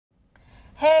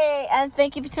Hey, and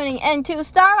thank you for tuning in to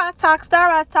Star Wars Talk.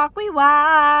 Star Wars Talk, we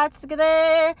watch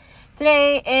together.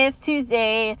 Today is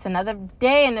Tuesday. It's another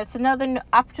day, and it's another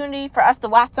opportunity for us to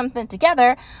watch something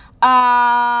together.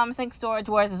 I think Storage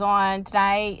Wars is on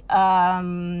tonight.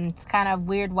 It's kind of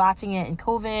weird watching it in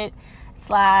COVID. It's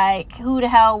like, who the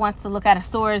hell wants to look at a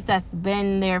storage that's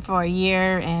been there for a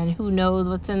year, and who knows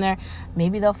what's in there?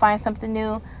 Maybe they'll find something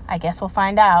new. I guess we'll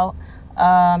find out.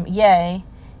 Yay.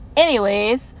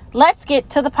 Anyways, let's get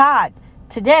to the pod.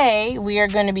 Today, we are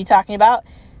going to be talking about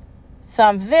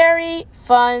some very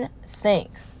fun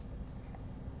things.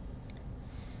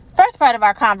 First part of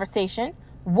our conversation,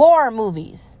 war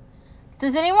movies.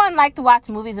 Does anyone like to watch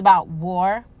movies about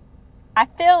war? I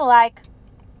feel like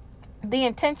the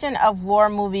intention of war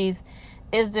movies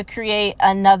is to create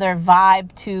another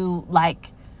vibe to, like,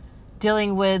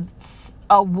 dealing with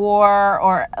a war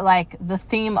or like the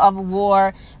theme of a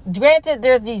war. Granted,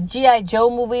 there's these G.I. Joe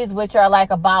movies which are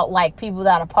like about like people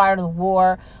that are part of the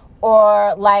war,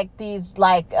 or like these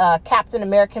like Captain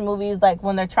American movies, like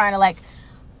when they're trying to like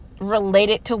relate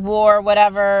it to war or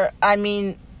whatever. I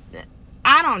mean,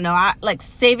 I don't know. I like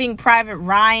Saving Private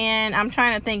Ryan. I'm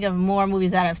trying to think of more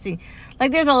movies that I've seen.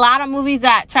 Like, there's a lot of movies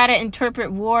that try to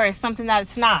interpret war as something that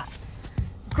it's not.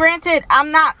 Granted,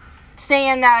 I'm not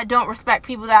saying that I don't respect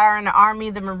people that are in the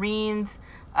Army, the Marines,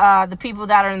 the people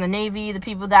that are in the Navy, the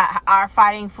people that are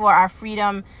fighting for our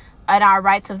freedom and our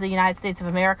rights of the United States of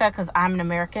America, because I'm an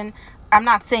American. I'm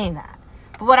not saying that.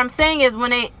 But what I'm saying is when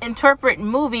they interpret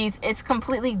movies, it's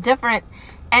completely different,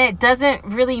 and it doesn't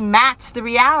really match the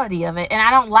reality of it, and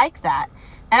I don't like that.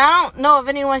 And I don't know if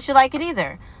anyone should like it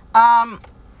either. And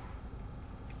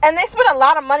they spend a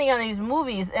lot of money on these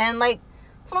movies, and like,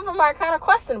 some of them are kind of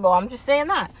questionable. I'm just saying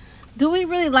that. Do we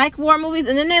really like war movies?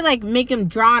 And then they like make them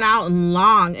drawn out and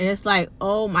long, and it's like,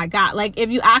 oh my god. Like, if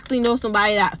you actually know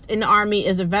somebody that's in the Army,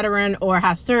 is a veteran, or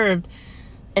has served,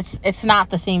 it's not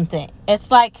the same thing. It's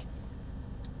like,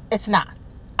 it's not.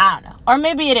 I don't know. Or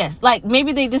maybe it is. Like,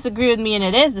 maybe they disagree with me and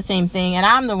it is the same thing, and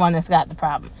I'm the one that's got the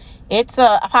problem. It's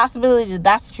a possibility that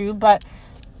that's true, but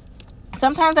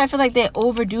sometimes I feel like they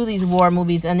overdo these war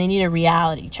movies and they need a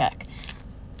reality check.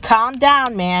 Calm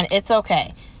down, man. It's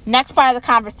okay. Next part of the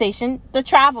conversation, the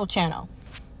Travel Channel.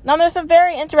 Now, there's some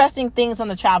very interesting things on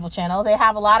the Travel Channel. They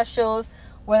have a lot of shows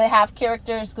where they have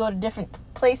characters go to different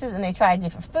places and they try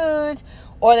different foods,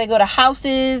 or they go to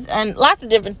houses and lots of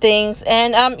different things.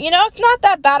 And, it's not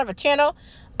that bad of a channel.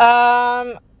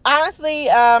 Honestly,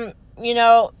 there's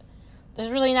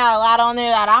really not a lot on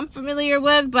there that I'm familiar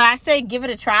with, but I say give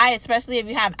it a try, especially if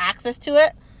you have access to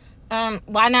it.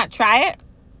 Why not try it?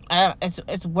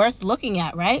 It's worth looking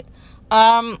at, right?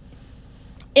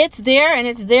 It's there, and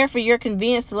it's there for your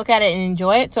convenience to look at it and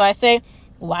enjoy it. So I say,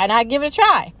 why not give it a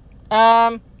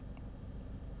try?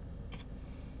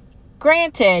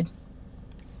 Granted,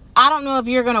 I don't know if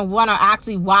you're gonna want to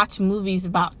actually watch movies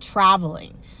about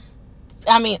traveling.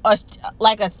 I mean,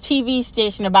 like a TV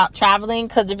station about traveling,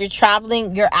 because if you're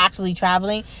traveling, you're actually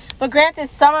traveling. But granted,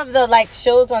 some of the like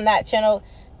shows on that channel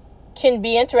can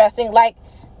be interesting. Like,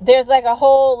 there's like a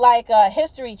whole like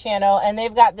history channel, and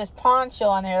they've got this pawn show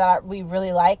on there that we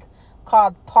really like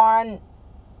called Pawn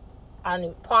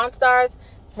Stars.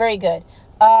 It's very good.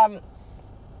 I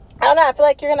don't know. I feel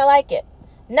like you're gonna like it.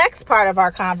 Next part of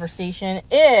our conversation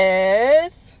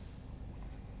is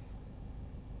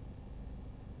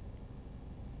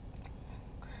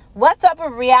what's up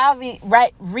with reality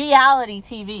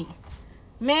TV.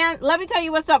 Man, let me tell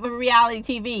you what's up with reality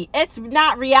TV. It's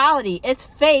not reality. It's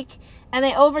fake, and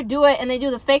they overdo it, and they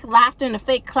do the fake laughter and the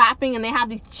fake clapping, and they have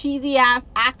these cheesy ass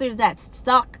actors that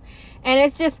suck, and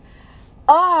it's just,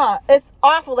 it's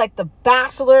awful. Like The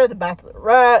Bachelor, The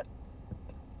Bachelorette,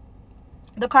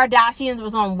 The Kardashians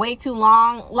was on way too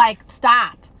long. Like,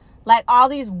 stop. Like, all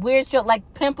these weird shit,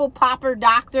 like Pimple Popper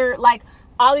Doctor, like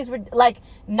all these, like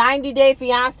 90 Day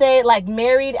Fiance, like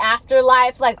Married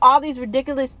Afterlife, like all these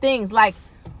ridiculous things. Like,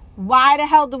 why the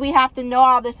hell do we have to know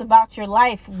all this about your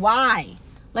life? Why?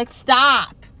 Like,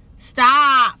 stop.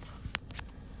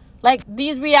 Like,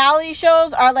 these reality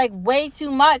shows are like way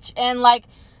too much, and like,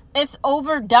 it's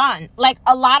overdone. Like,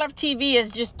 a lot of TV is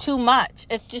just too much.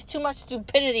 It's just too much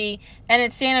stupidity and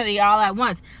insanity all at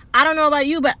once. I don't know about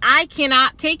you, but I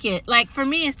cannot take it. Like, for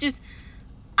me, it's just,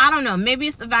 I don't know. Maybe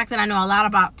it's the fact that I know a lot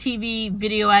about TV,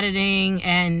 video editing,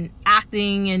 and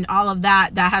acting, and all of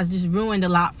that has just ruined a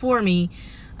lot for me,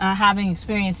 having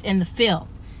experience in the field.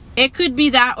 It could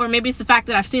be that, or maybe it's the fact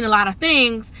that I've seen a lot of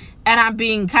things and I'm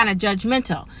being kind of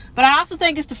judgmental. But I also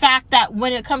think it's the fact that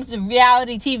when it comes to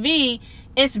reality TV,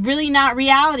 it's really not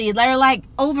reality. They're like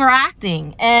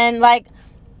overacting, and like,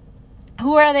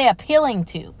 who are they appealing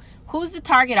to? Who's the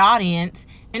target audience?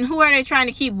 And who are they trying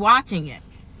to keep watching it?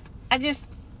 I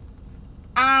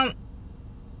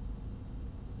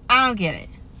don't get it.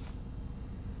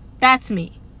 That's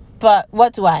me. But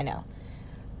what do I know?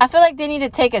 I feel like they need to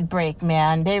take a break,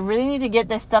 man. They really need to get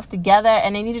their stuff together,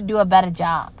 and they need to do a better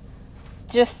job.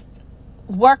 Just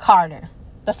work harder.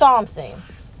 That's all I'm saying.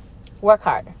 Work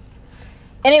harder.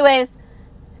 Anyways,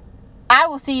 I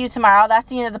will see you tomorrow. That's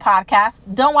the end of the podcast.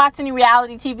 Don't watch any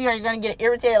reality TV or you're going to get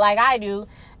irritated like I do.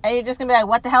 And you're just going to be like,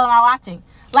 what the hell am I watching?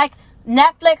 Like,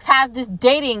 Netflix has this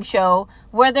dating show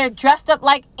where they're dressed up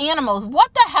like animals.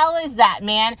 What the hell is that,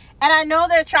 man? And I know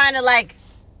they're trying to, like,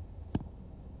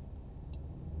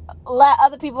 let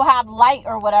other people have light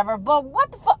or whatever. But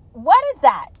what the fuck? What is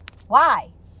that?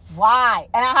 Why?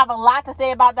 And I have a lot to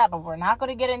say about that, but we're not going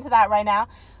to get into that right now.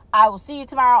 I will see you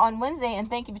tomorrow on Wednesday, and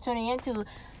thank you for tuning in to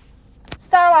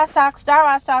Star Wars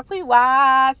Talk. We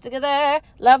watch together.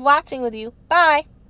 Love watching with you. Bye.